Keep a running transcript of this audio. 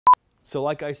So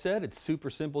like I said, it's super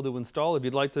simple to install. If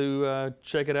you'd like to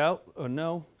check it out,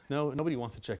 no, nobody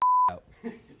wants to check out.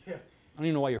 Yeah. I don't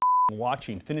even know why you're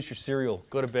watching. Finish your cereal,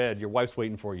 go to bed, your wife's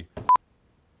waiting for you.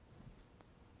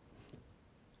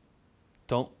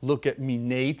 Don't look at me,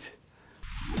 Nate.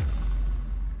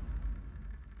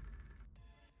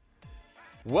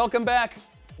 Welcome back.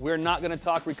 We're not gonna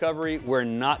talk recovery. We're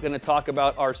not gonna talk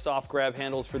about our soft grab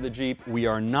handles for the Jeep. We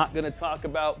are not gonna talk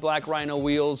about Black Rhino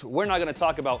wheels. We're not gonna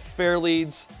talk about fair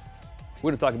leads. We're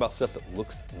gonna talk about stuff that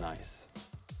looks nice.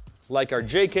 Like our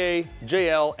JK,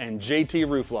 JL, and JT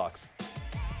roof locks.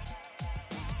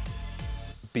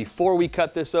 Before we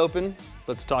cut this open,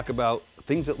 let's talk about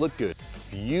things that look good.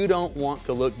 If you don't want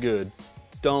to look good,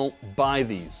 don't buy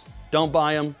these. Don't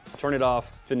buy them, turn it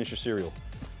off, finish your cereal.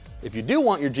 If you do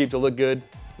want your Jeep to look good,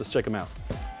 let's check them out.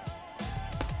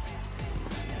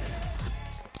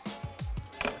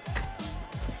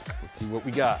 Let's see what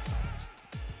we got.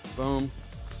 Boom.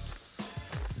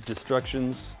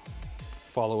 Destructions.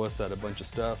 Follow us at a bunch of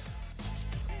stuff.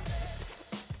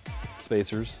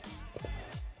 Spacers.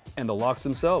 And the locks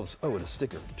themselves. Oh, and a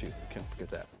sticker too, can't forget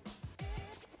that.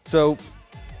 So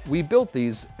we built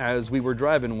these as we were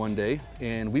driving one day,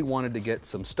 and we wanted to get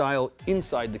some style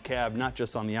inside the cab, not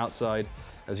just on the outside.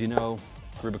 As you know,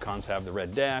 Rubicons have the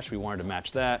red dash. We wanted to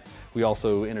match that. We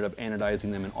also ended up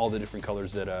anodizing them in all the different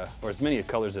colors that, or as many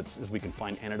colors as we can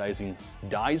find anodizing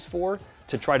dyes for,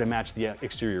 to try to match the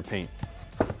exterior paint.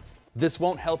 This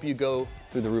won't help you go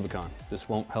through the Rubicon. This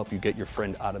won't help you get your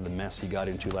friend out of the mess he got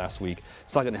into last week.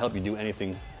 It's not gonna help you do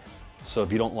anything. So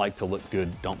if you don't like to look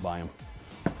good, don't buy them.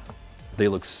 They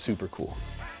look super cool.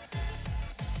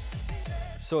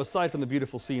 So aside from the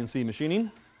beautiful CNC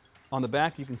machining, on the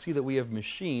back you can see that we have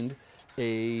machined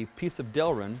a piece of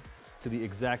Delrin to the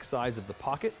exact size of the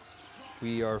pocket.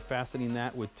 We are fastening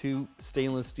that with 2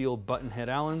 stainless steel button head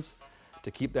Allens to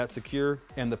keep that secure.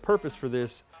 And the purpose for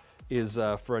this is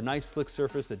for a nice slick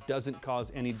surface that doesn't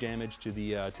cause any damage to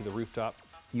the rooftop.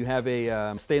 You have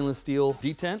a stainless steel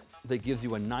detent that gives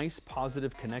you a nice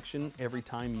positive connection every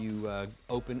time you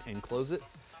open and close it.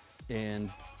 And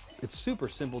it's super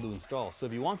simple to install. So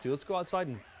if you want to, let's go outside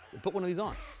and put one of these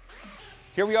on.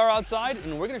 Here we are outside,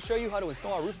 and we're gonna show you how to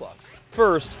install our roof locks.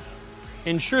 First,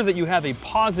 ensure that you have a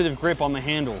positive grip on the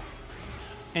handle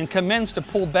and commence to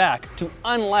pull back to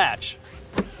unlatch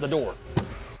the door.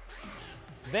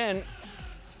 Then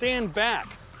stand back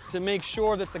to make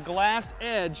sure that the glass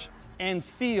edge and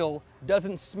seal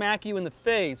doesn't smack you in the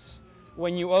face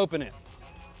when you open it.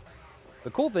 The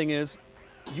cool thing is,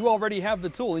 you already have the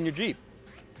tool in your Jeep.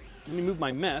 Let me move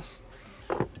my mess.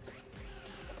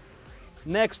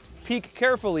 Next, peek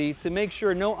carefully to make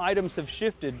sure no items have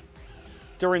shifted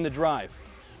during the drive.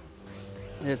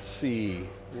 Let's see,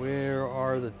 where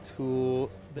are the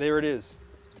tools? There it is.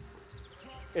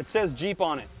 It says Jeep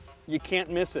on it. You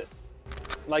can't miss it.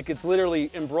 Like it's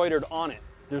literally embroidered on it.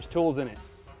 There's tools in it.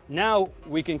 Now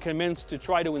we can commence to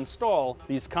try to install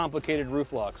these complicated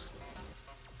roof locks.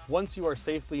 Once you are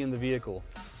safely in the vehicle,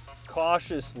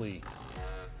 cautiously,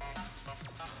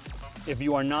 if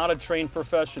you are not a trained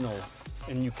professional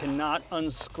and you cannot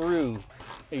unscrew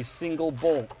a single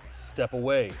bolt, step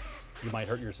away. You might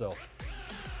hurt yourself.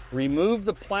 Remove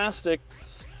the plastic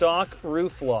stock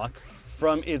roof lock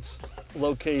from its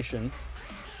location.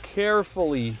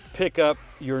 Carefully pick up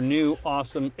your new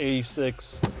awesome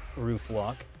A6 roof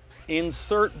lock.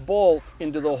 Insert bolt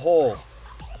into the hole.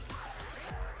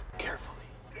 Carefully,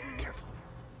 carefully.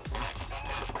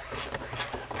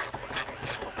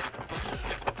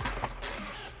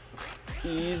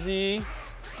 Easy.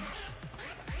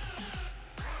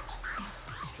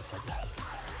 Just like that.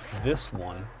 This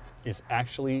one is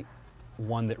actually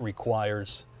one that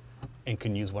requires and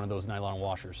can use one of those nylon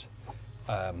washers.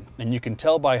 And you can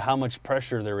tell by how much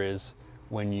pressure there is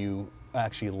when you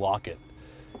actually lock it.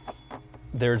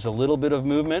 There's a little bit of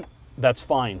movement, that's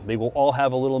fine. They will all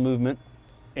have a little movement.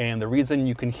 And the reason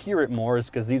you can hear it more is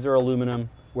because these are aluminum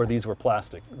where these were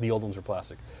plastic. The old ones were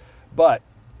plastic. But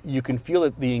you can feel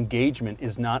that the engagement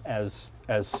is not as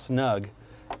snug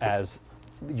as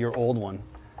your old one.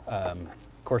 Of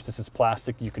course, this is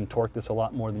plastic. You can torque this a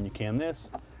lot more than you can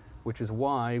this, which is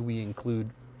why we include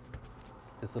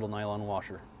this little nylon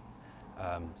washer.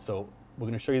 So we're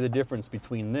going to show you the difference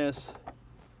between this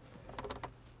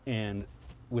and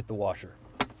with the washer.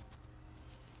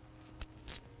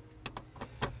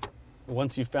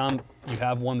 Once you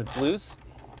have one that's loose,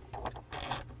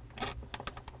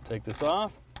 take this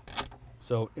off.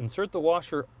 So insert the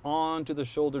washer onto the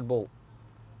shouldered bolt.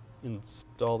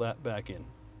 Install that back in.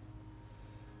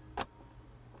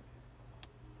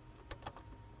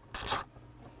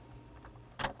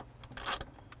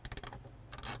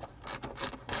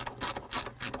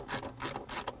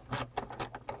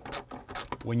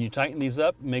 When you tighten these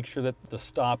up, make sure that the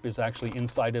stop is actually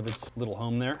inside of its little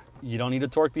home there. You don't need to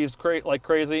torque these like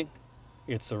crazy.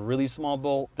 It's a really small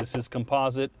bolt. This is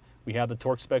composite. We have the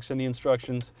torque specs in the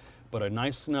instructions, but a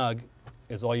nice snug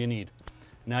is all you need.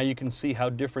 Now you can see how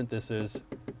different this is.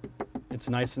 It's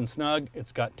nice and snug.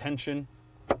 It's got tension.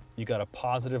 You got a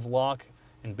positive lock,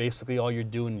 and basically all you're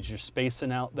doing is you're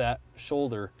spacing out that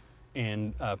shoulder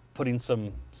and putting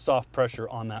some soft pressure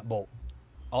on that bolt.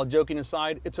 All joking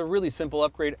aside, it's a really simple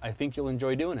upgrade. I think you'll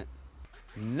enjoy doing it.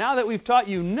 Now that we've taught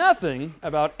you nothing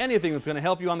about anything that's going to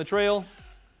help you on the trail,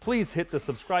 please hit the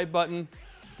subscribe button.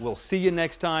 We'll see you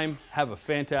next time. Have a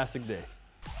fantastic day.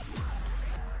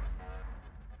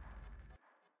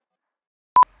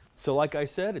 So like I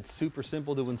said, it's super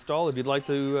simple to install. If you'd like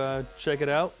to check it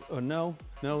out, no,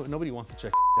 nobody wants to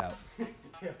check it out.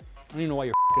 I don't even know why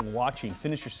you're watching.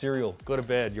 Finish your cereal, go to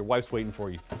bed. Your wife's waiting for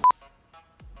you.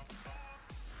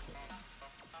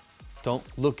 Don't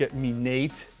look at me,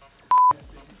 Nate.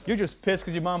 You're just pissed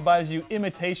because your mom buys you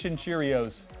imitation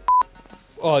Cheerios.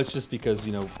 Oh, it's just because,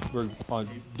 you know,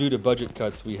 due to budget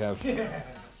cuts, we have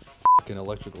fucking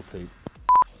electrical tape.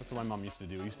 That's what my mom used to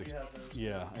do.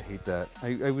 Yeah, I hate that.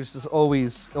 I was just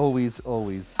always.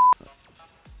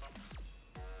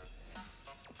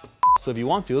 So if you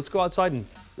want to, let's go outside and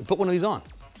put one of these on.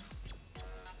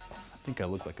 I think I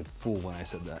looked like a fool when I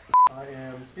said that. I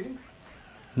am speeding.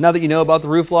 Now that you know about the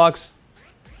roof locks,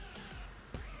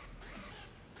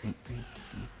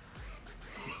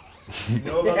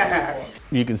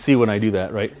 you can see when I do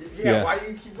that, right? Yeah. Why do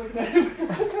you keep looking at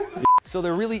him? So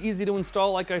they're really easy to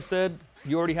install, like I said.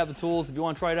 You already have the tools. If you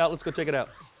want to try it out, let's go check it out.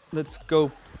 Let's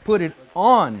go put it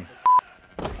on.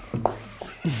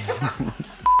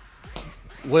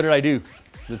 What did I do?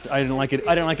 I didn't like it.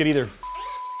 I didn't like it either.